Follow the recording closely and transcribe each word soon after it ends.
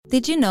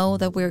Did you know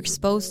that we're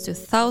exposed to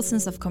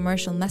thousands of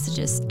commercial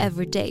messages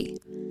every day?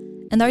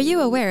 And are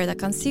you aware that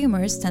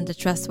consumers tend to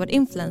trust what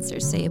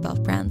influencers say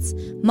about brands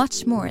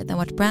much more than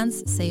what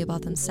brands say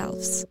about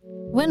themselves?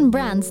 When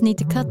brands need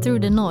to cut through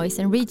the noise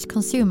and reach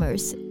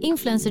consumers,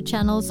 influencer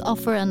channels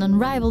offer an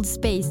unrivaled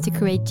space to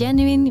create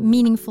genuine,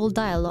 meaningful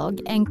dialogue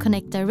and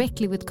connect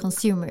directly with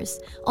consumers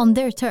on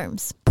their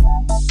terms.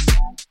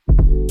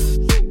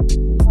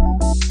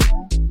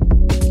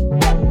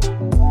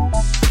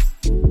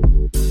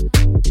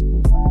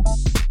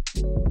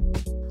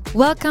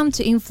 Welcome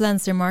to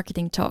Influencer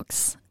Marketing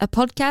Talks, a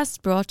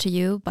podcast brought to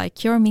you by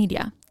Cure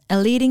Media, a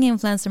leading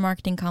influencer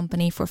marketing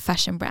company for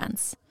fashion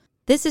brands.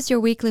 This is your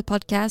weekly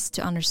podcast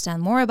to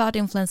understand more about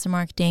influencer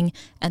marketing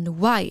and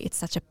why it's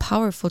such a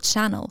powerful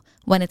channel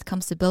when it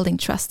comes to building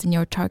trust in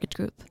your target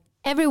group.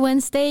 Every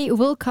Wednesday,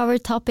 we'll cover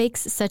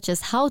topics such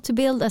as how to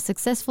build a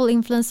successful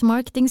influencer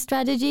marketing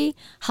strategy,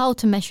 how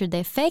to measure the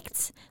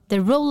effects,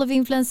 the role of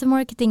influencer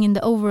marketing in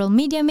the overall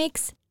media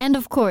mix, and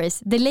of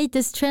course, the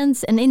latest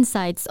trends and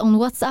insights on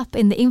what's up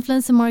in the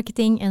influencer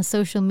marketing and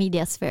social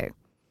media sphere.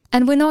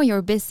 And we know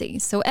you're busy,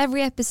 so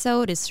every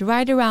episode is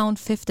right around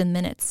 15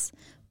 minutes.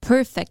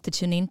 Perfect to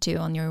tune into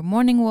on your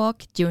morning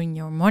walk, during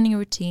your morning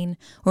routine,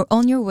 or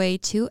on your way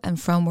to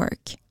and from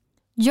work.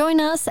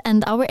 Join us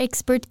and our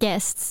expert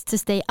guests to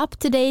stay up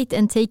to date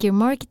and take your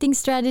marketing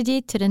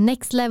strategy to the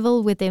next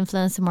level with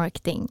influencer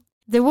marketing,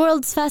 the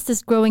world's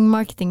fastest growing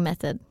marketing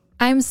method.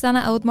 I'm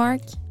Sanna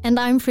Oudmark. And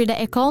I'm Frida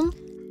Ekholm.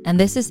 And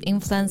this is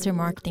Influencer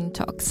Marketing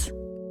Talks.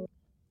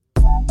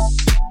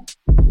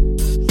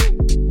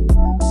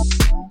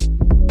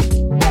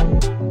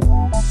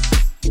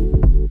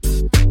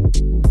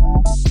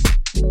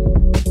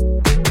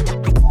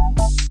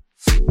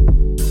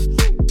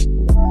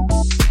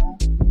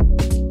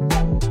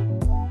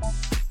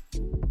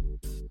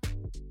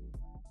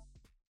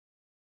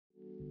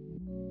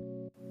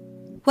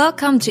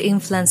 Welcome to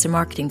Influencer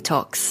Marketing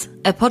Talks,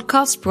 a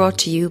podcast brought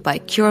to you by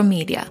Cure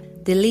Media,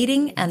 the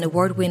leading and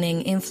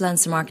award-winning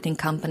influencer marketing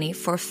company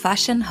for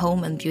fashion,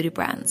 home and beauty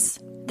brands.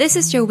 This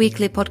is your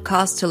weekly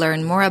podcast to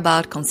learn more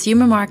about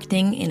consumer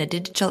marketing in a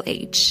digital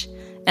age.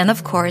 And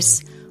of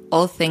course,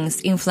 all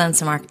things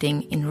influencer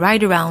marketing in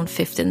right around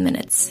 15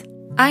 minutes.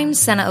 I'm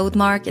Sanna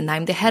Oudmark and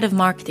I'm the head of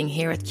marketing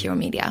here at Cure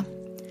Media.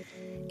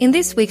 In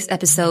this week's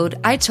episode,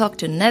 I talked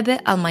to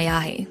Nebe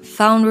Almayahi,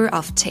 founder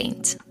of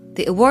Taint,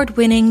 the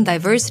award-winning,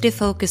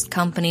 diversity-focused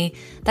company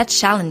that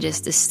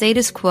challenges the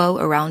status quo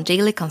around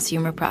daily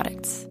consumer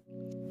products.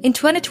 In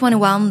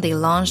 2021, they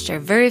launched their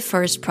very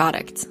first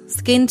product,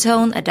 skin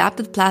tone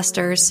adapted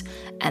plasters,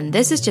 and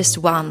this is just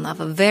one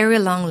of a very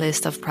long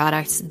list of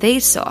products they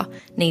saw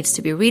needs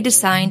to be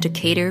redesigned to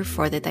cater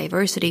for the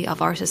diversity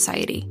of our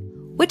society.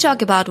 We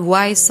talk about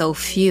why so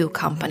few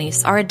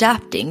companies are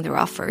adapting their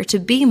offer to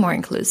be more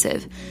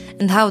inclusive,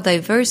 and how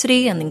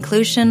diversity and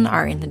inclusion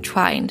are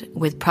intertwined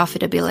with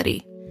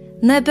profitability.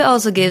 Nebe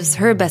also gives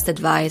her best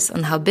advice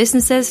on how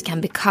businesses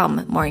can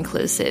become more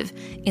inclusive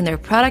in their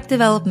product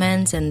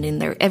development and in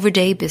their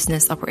everyday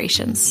business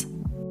operations.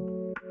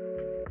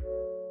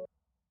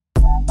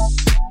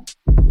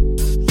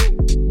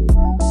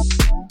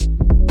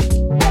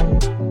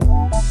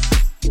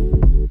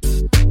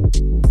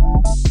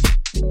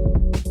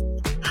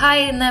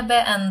 Hi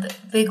Nebe, and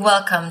big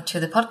welcome to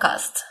the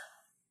podcast.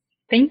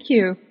 Thank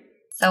you.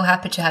 So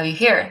happy to have you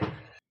here.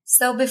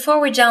 So before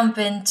we jump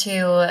into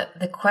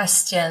the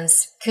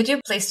questions, could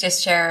you please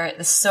just share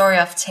the story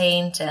of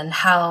Taint and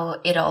how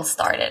it all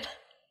started?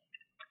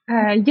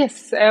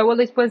 Yes, well,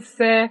 it was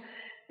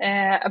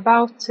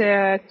about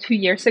 2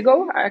 years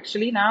ago,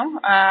 actually now.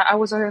 I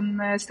was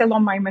still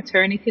on my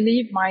maternity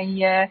leave.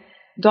 My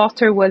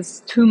daughter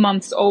was 2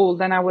 months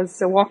old and I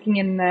was walking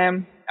in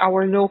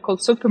our local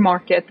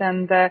supermarket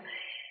and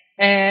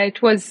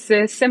it was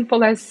as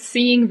simple as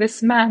seeing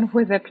this man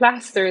with a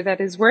plaster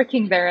that is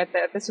working there at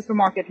the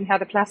supermarket. He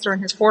had a plaster on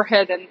his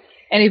forehead and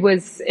it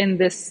was in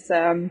this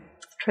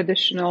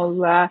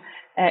traditional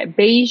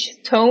beige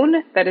tone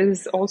that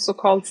is also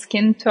called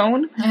skin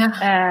tone.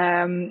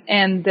 Yeah.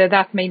 And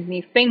that made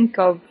me think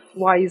of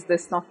why is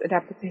this not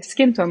adapted to his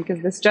skin tone?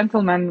 Because this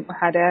gentleman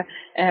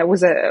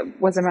was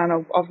a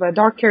man of a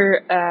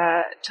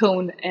darker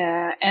tone.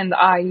 And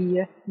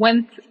I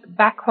went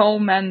back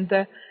home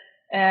and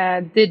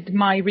did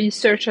my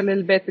research a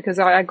little bit because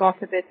I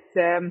got a bit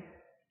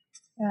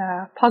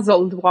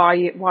puzzled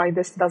why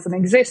this doesn't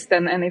exist,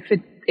 and if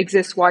it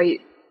exists, why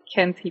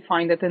can't he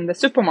find it in the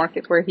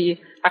supermarket where he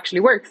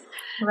actually works?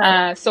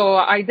 Right. So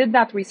I did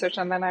that research,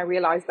 and then I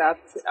realized that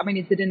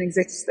it didn't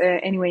exist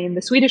anyway in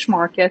the Swedish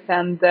market,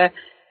 and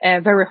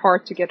very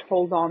hard to get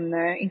hold on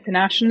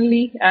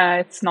internationally.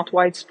 It's not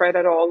widespread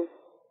at all.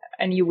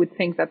 And you would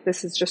think that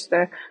this is just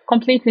a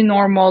completely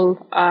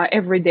normal,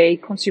 everyday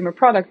consumer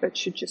product that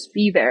should just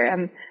be there.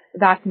 And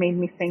that made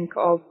me think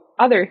of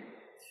other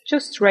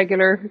just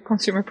regular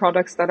consumer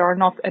products that are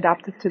not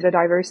adapted to the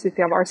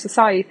diversity of our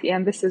society.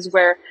 And this is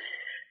where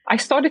I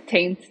started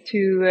Taint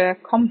to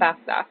combat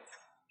that,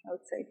 I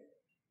would say.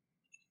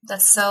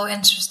 That's so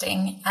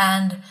interesting.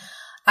 And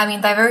I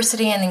mean,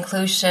 diversity and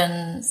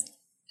inclusion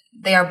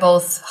they are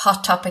both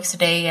hot topics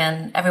today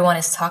and everyone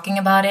is talking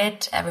about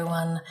it.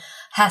 Everyone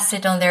has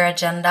it on their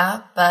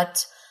agenda.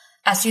 But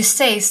as you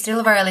say,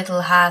 still very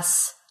little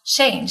has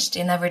changed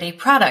in everyday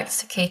products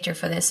to cater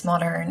for this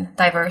modern,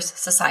 diverse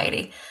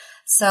society.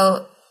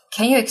 So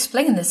can you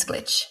explain this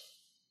glitch?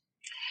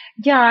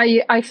 Yeah,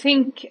 I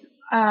think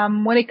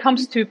when it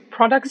comes to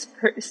products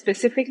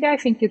specifically, I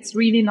think it's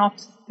really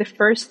not the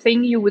first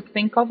thing you would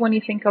think of when you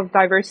think of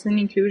diversity and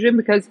inclusion,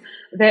 because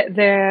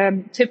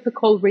the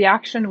typical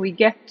reaction we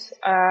get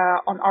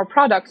on our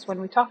products when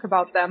we talk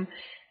about them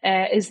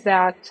is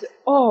that,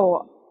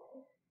 oh,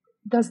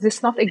 does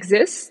this not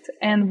exist?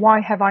 And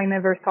why have I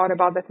never thought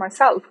about that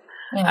myself?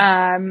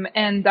 Yeah.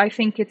 And I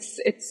think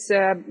it's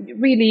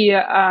really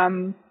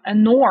a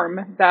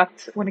norm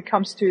that when it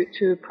comes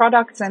to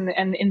products, and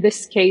in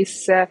this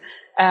case,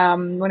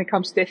 when it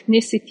comes to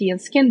ethnicity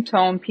and skin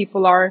tone,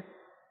 people are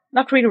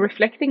not really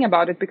reflecting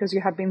about it because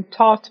you have been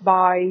taught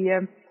by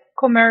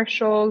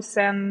commercials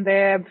and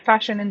the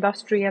fashion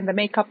industry and the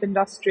makeup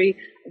industry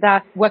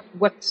that what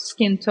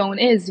skin tone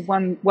is,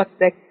 what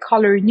the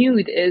color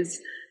nude is.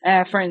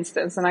 For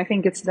instance, and I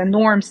think it's the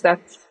norms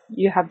that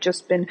you have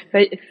just been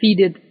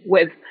feeded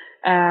with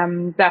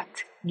that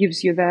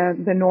gives you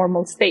the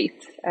normal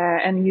state,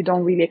 and you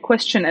don't really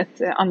question it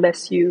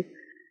unless you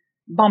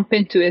bump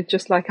into it,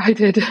 just like I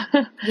did,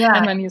 yeah.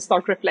 And then you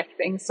start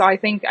reflecting. So I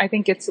think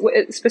it's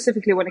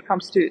specifically when it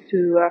comes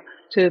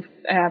to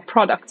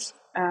products,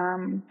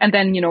 and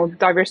then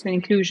diversity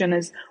and inclusion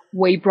is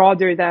way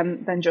broader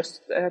than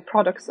just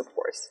products, of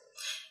course.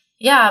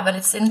 Yeah, but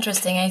it's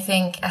interesting. I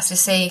think, as you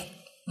say,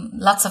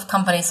 lots of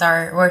companies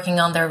are working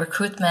on their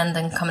recruitment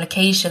and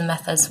communication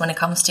methods when it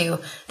comes to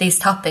these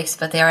topics,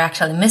 but they are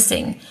actually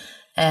missing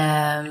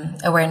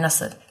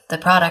awareness of the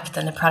product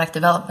and the product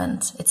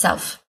development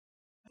itself.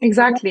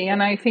 Exactly.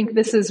 And I think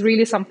this is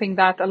really something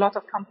that a lot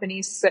of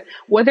companies,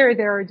 whether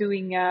they're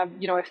doing a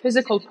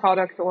physical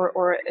product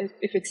or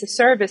if it's a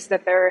service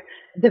that they're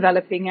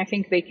developing, I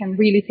think they can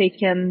really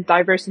take in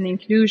diversity and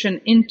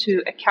inclusion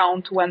into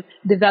account when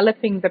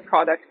developing the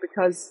product,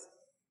 because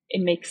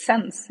it makes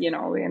sense,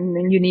 and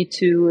then you need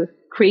to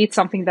create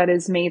something that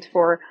is made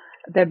for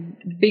the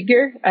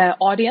bigger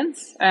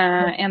audience,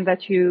 and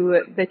that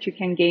you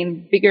can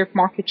gain bigger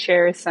market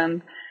shares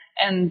and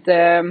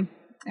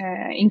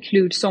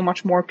include so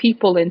much more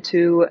people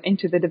into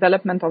the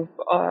development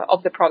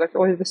of the product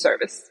or the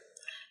service.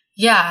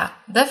 Yeah,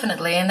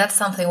 definitely. And that's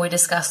something we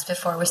discussed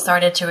before we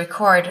started to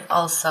record.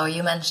 Also,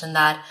 you mentioned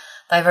that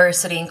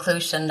diversity,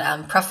 inclusion,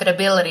 and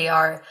profitability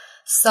are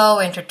so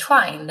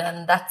intertwined,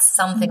 and that's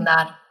something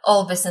that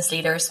all business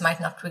leaders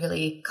might not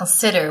really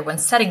consider when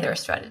setting their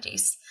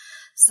strategies.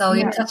 So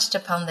you touched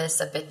upon this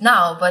a bit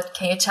now, but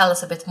can you tell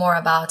us a bit more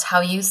about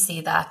how you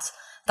see that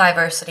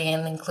diversity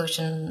and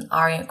inclusion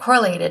are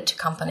correlated to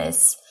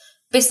companies'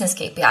 business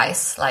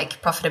KPIs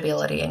like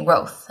profitability and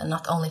growth, and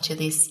not only to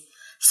these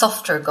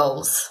softer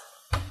goals?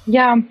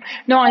 Yeah,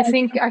 no, I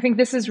think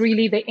this is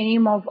really the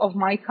aim of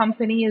my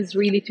company, is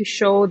really to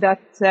show that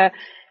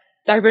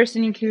diversity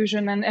and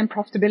inclusion and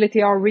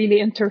profitability are really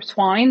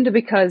intertwined,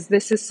 because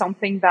this is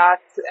something that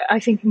I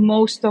think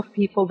most of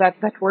people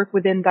that work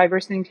within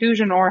diversity and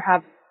inclusion or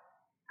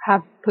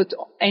have put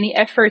any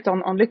effort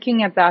on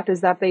looking at that,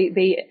 is that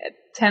they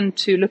tend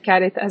to look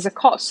at it as a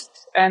cost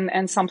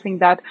and something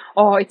that,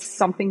 it's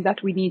something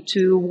that we need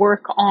to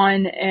work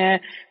on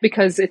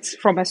because it's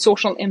from a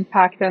social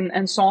impact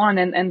and so on.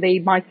 And they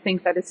might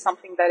think that it's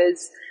something that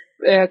is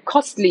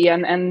costly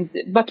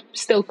but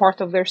still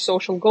part of their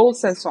social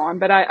goals and so on.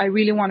 But I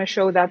really want to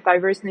show that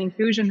diversity and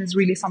inclusion is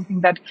really something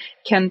that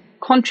can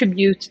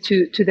contribute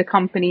to the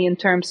company in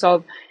terms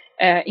of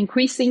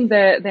increasing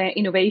the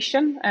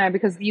innovation,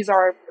 because these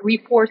are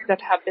reports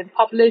that have been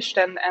published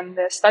and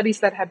the studies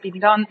that have been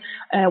done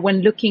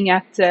when looking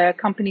at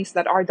companies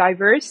that are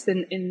diverse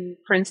in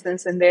for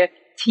instance, in their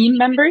team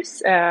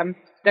members,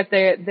 that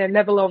the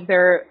level of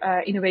their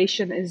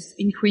innovation is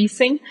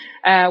increasing,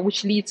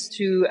 which leads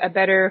to a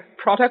better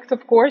product,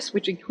 of course,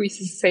 which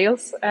increases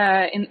sales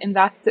in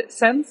that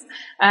sense.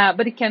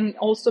 But it can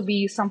also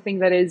be something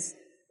that is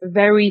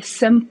very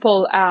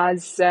simple,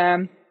 as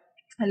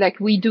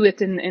like we do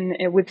it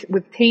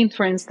with Taint,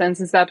 for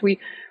instance, is that we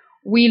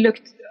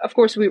looked, of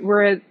course,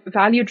 we're a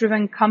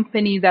value-driven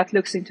company that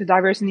looks into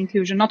diversity and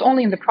inclusion, not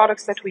only in the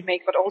products that we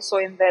make, but also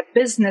in the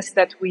business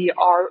that we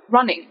are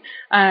running.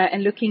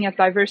 And looking at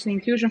diversity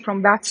and inclusion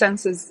from that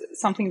sense is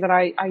something that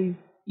I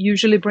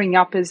usually bring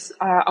up, is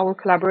our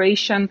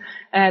collaboration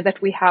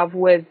that we have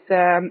with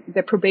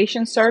the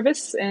probation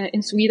service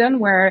in Sweden,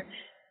 where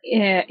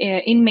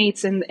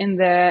inmates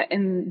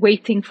in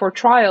waiting for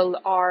trial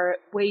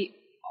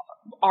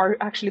are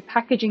actually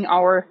packaging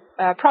our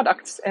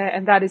products,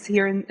 and that is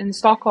here in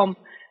Stockholm,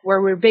 where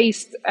we're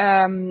based.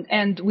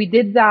 And we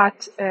did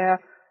that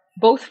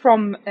both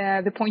from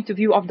the point of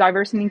view of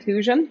diversity and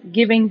inclusion,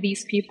 giving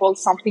these people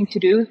something to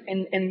do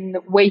in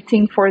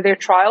waiting for their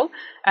trial,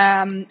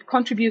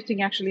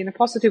 contributing actually in a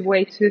positive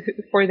way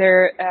for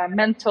their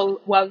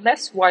mental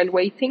wellness while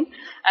waiting,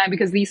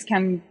 because these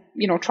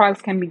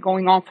trials can be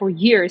going on for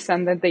years,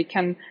 and that they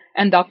can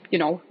end up,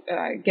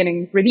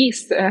 getting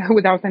released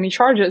without any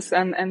charges,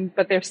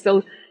 but they're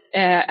still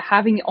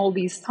having all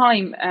these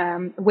time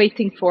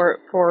waiting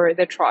for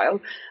the trial.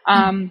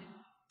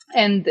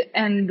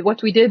 And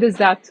what we did is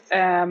that,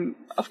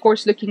 of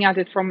course, looking at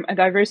it from a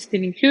diversity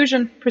and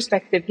inclusion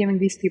perspective, giving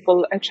these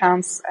people a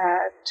chance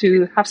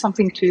to have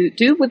something to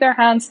do with their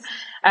hands,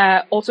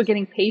 also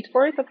getting paid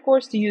for it, of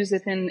course, to use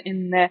it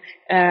in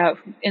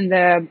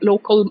the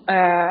local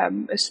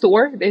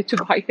store to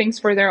buy things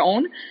for their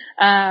own.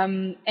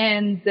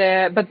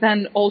 But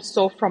then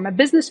also from a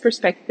business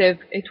perspective,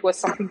 it was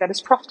something that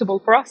is profitable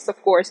for us,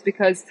 of course,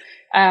 because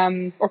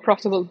or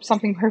profitable,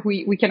 something where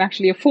we can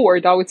actually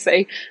afford, I would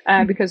say,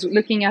 because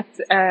looking at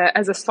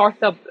as a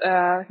startup,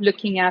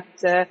 looking at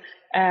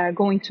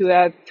going to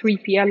a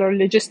 3PL or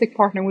logistic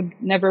partner would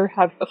never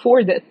have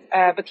afforded.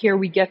 But here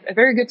we get a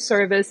very good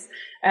service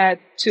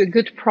to a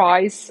good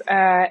price,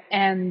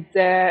 and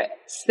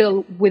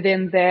still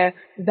within the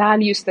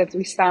values that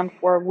we stand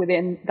for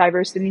within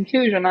diversity and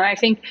inclusion. And I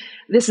think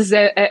this is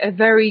a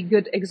very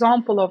good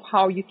example of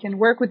how you can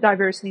work with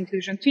diversity and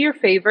inclusion to your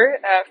favor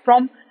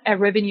from a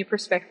revenue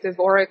perspective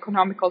or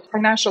economical,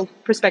 financial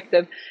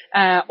perspective,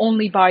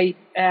 only by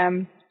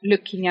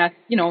looking at,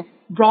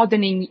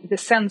 broadening the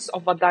sense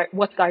of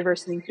what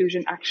diversity and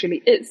inclusion actually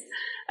is.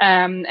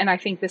 And I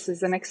think this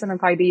is an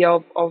excellent idea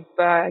of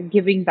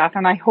giving that.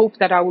 And I hope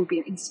that I will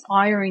be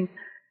inspiring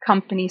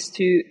companies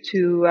to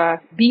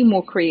be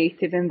more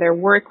creative in their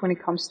work when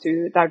it comes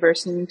to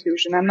diversity and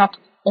inclusion, and not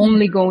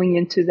only going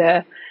into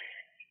the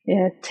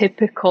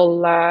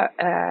typical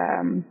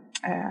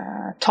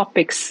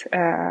topics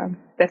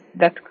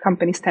that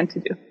companies tend to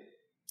do.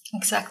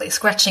 Exactly.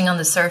 Scratching on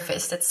the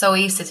surface. It's so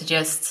easy to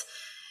just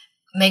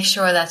make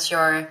sure that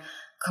your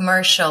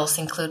commercials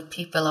include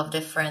people of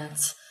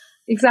different,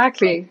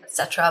 exactly,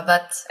 etc.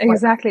 But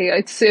exactly,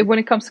 it's when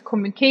it comes to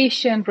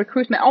communication,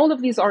 recruitment, all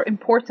of these are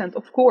important,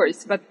 of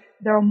course, but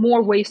there are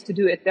more ways to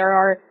do it. There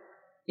are,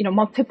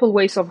 multiple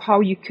ways of how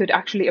you could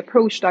actually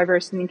approach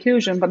diversity and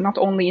inclusion, but not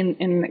only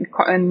in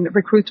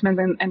recruitment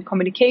and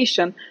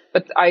communication.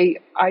 But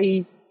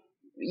I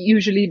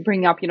usually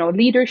bring up,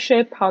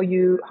 leadership, how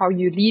you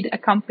lead a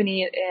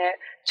company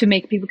to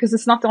make people, because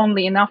it's not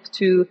only enough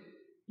to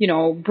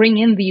bring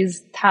in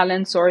these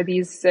talents or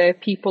these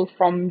people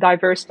from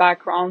diverse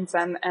backgrounds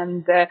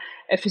and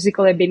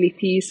physical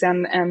abilities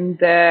and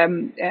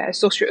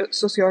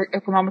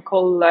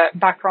socio-economical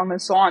background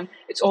and so on.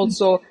 It's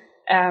also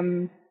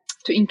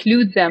to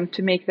include them,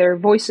 to make their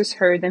voices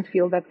heard and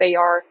feel that they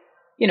are,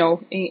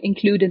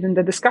 included in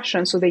the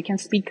discussion, so they can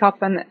speak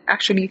up and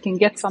actually you can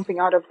get something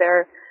out of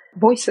their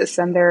voices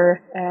and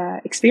their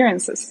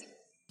experiences.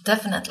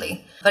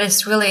 Definitely. But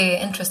it's really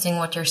interesting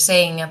what you're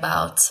saying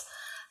about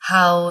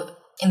how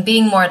in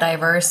being more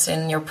diverse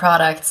in your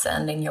products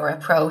and in your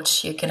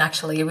approach, you can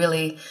actually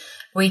really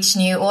reach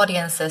new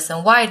audiences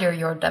and wider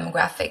your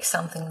demographics,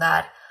 something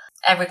that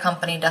every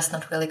company does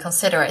not really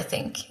consider, I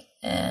think.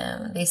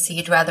 They see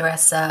it rather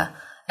as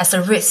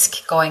a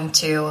risk going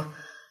too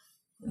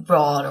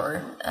broad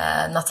or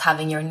not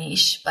having your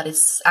niche, but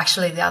it's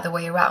actually the other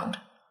way around.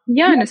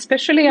 Yeah, and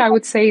especially I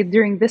would say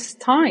during this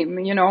time,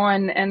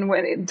 and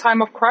when in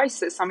time of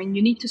crisis, I mean,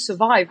 you need to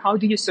survive. How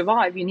do you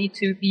survive? You need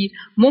to be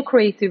more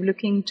creative,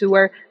 looking to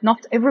where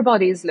not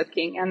everybody is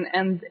looking,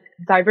 and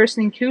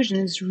diversity and inclusion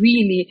is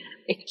really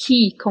a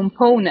key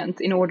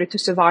component in order to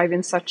survive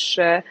in such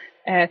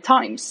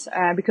times,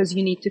 because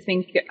you need to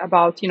think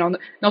about,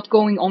 not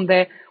going on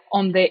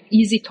the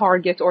easy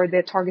target or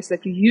the targets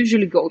that you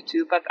usually go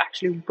to, but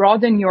actually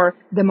broaden your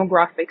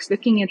demographics,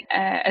 looking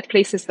at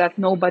places that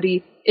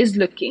nobody is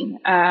looking.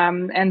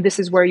 And this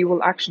is where you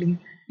will actually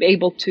be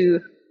able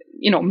to,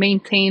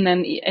 maintain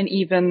and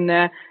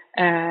even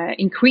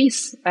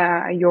increase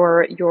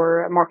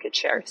your market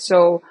share.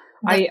 So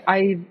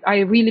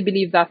I really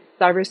believe that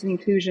diversity and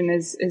inclusion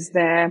is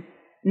the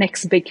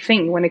next big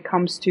thing when it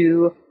comes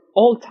to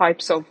all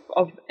types of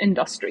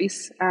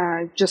industries,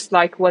 just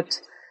like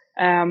what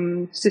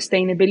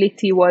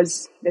sustainability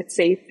was, let's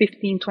say,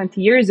 15,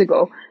 20 years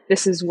ago.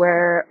 This is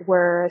where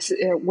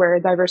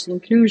diversity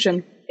and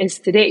inclusion is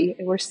today.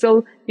 We're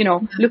still,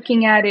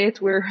 looking at it.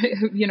 We're,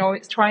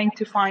 trying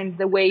to find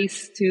the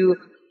ways to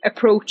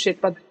approach it,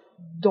 but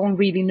don't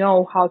really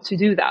know how to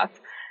do that.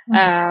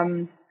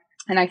 And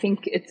I think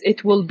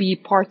it will be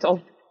part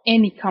of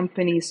any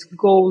company's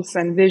goals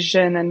and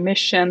vision and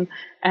mission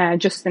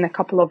just in a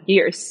couple of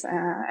years.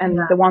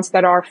 The ones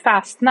that are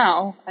fast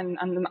now and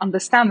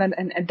understand it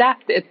and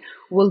adapt it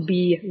will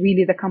be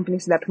really the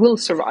companies that will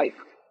survive.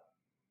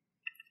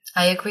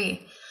 I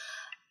agree.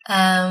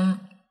 And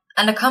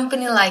a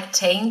company like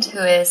Taint, who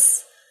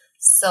is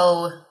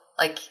so,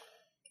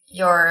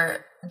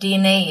 your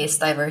DNA is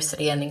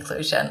diversity and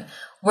inclusion.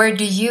 Where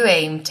do you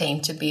aim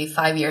Taint to be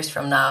 5 years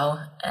from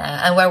now?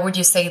 And where would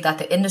you say that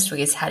the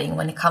industry is heading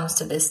when it comes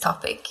to this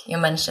topic? You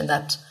mentioned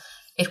that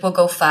it will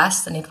go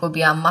fast and it will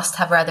be a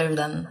must-have rather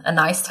than a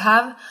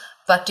nice-to-have.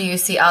 But do you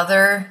see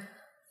other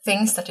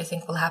things that you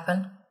think will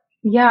happen?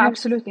 Yeah,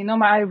 absolutely.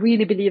 No, I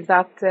really believe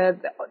that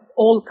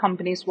all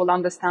companies will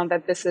understand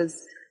that this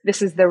is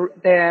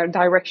the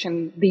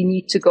direction they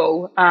need to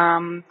go,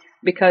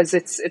 because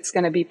it's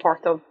going to be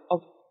part of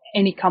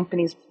any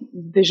company's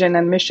vision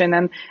and mission,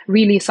 and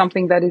really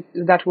something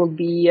that will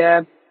be,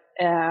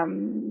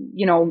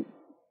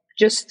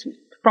 just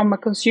from a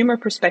consumer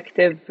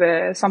perspective,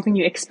 something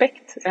you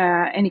expect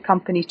any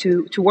company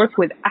to work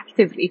with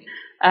actively,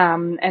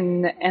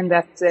 and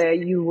that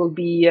you will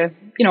be,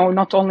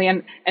 not only,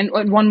 and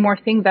one more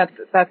thing that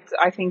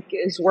I think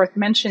is worth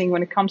mentioning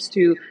when it comes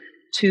to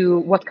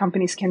what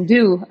companies can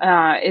do,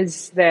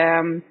 is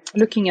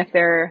looking at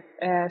their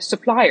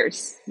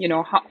suppliers.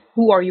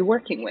 Who are you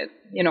working with?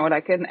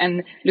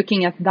 And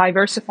looking at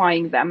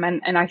diversifying them.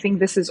 And I think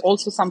this is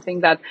also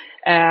something that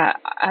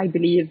I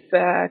believe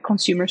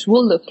consumers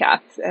will look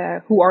at.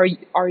 Who are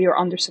your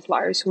under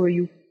suppliers? Who are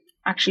you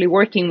actually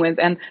working with?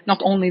 And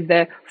not only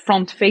the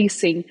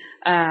front-facing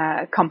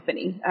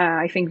company.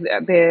 I think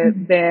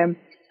the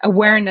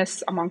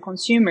awareness among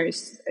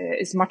consumers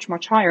is much,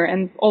 much higher,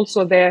 and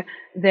also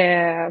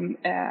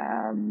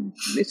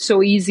it's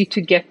so easy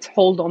to get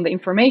hold on the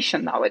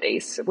information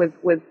nowadays with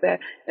the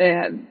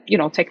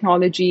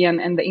technology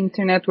and the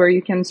internet, where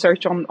you can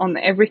search on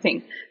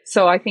everything.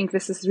 So I think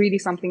this is really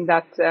something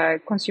that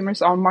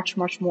consumers are much,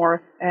 much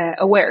more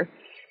aware.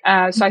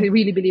 So I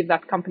really believe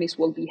that companies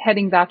will be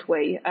heading that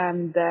way.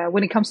 And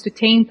when it comes to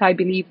Taint, I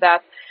believe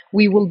that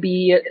we will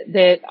be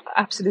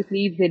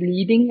absolutely the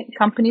leading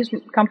company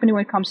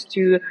when it comes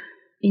to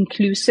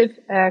inclusive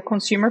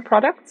consumer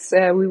products.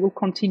 We will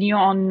continue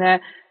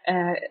on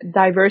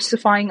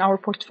diversifying our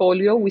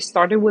portfolio. We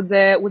started with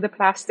the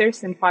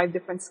plasters in 5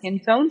 different skin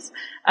tones,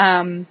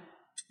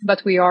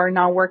 but we are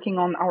now working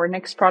on our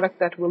next product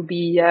that will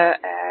be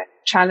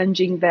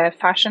challenging the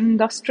fashion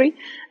industry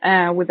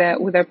with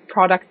a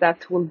product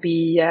that will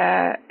be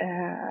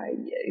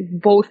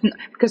both,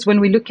 because when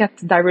we look at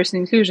diversity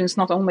and inclusion, it's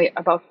not only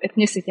about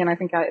ethnicity, and I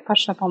think I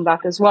touched upon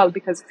that as well,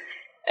 because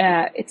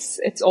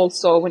it's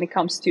also when it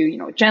comes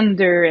to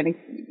gender and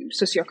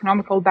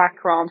socioeconomical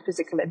background,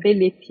 physical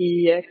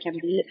ability, it can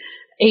be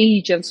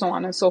age, and so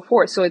on and so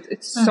forth. So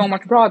it's so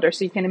much broader.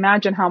 So you can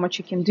imagine how much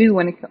you can do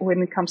when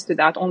it comes to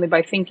that, only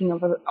by thinking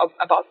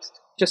about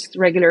just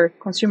regular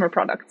consumer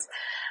products.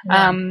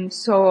 Yeah.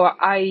 So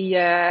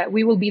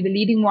we will be the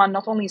leading one,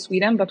 not only in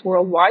Sweden, but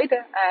worldwide,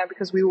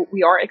 because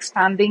we are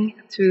expanding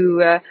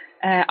to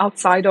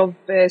outside of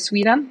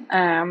Sweden,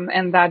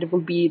 and that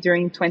will be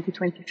during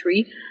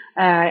 2023.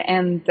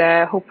 And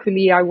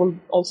hopefully I will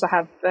also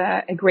have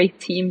a great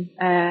team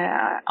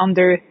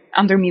under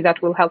me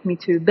that will help me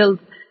to build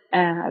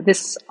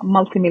this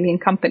multi-million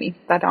company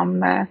that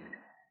I'm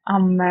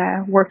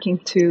working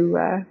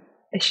to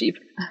achieve.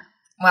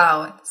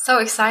 Wow, so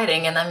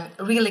exciting. And I'm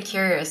really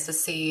curious to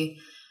see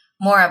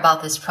more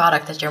about this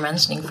product that you're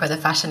mentioning for the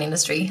fashion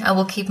industry. I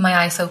will keep my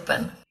eyes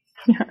open.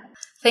 Yeah.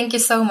 Thank you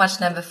so much,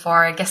 Nebbe,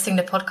 for guesting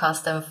the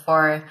podcast and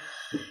for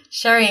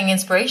sharing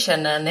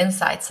inspiration and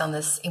insights on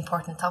this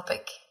important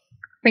topic.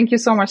 Thank you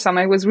so much,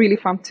 Sanna. It was really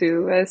fun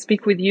to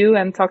speak with you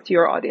and talk to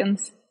your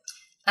audience.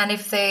 And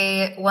if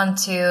they want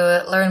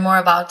to learn more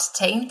about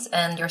Taint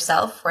and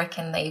yourself, where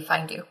can they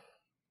find you?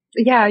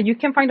 Yeah, you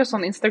can find us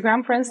on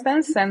Instagram, for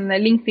instance, and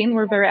LinkedIn.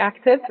 We're very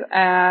active.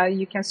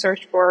 You can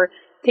search for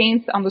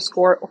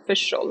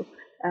Taint_official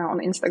on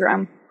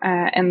Instagram,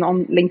 and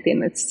on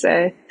LinkedIn it's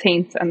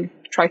Taint, and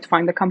try to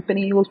find the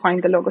company. You will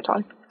find the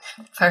logotype.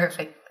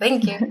 Perfect.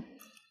 Thank you.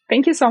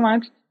 Thank you so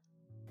much.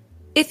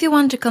 If you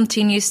want to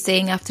continue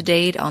staying up to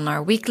date on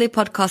our weekly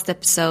podcast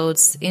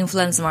episodes,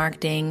 influencer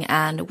marketing,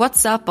 and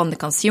what's up on the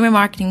consumer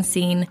marketing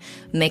scene,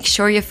 make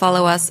sure you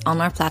follow us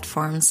on our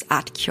platforms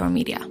at Cure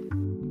Media.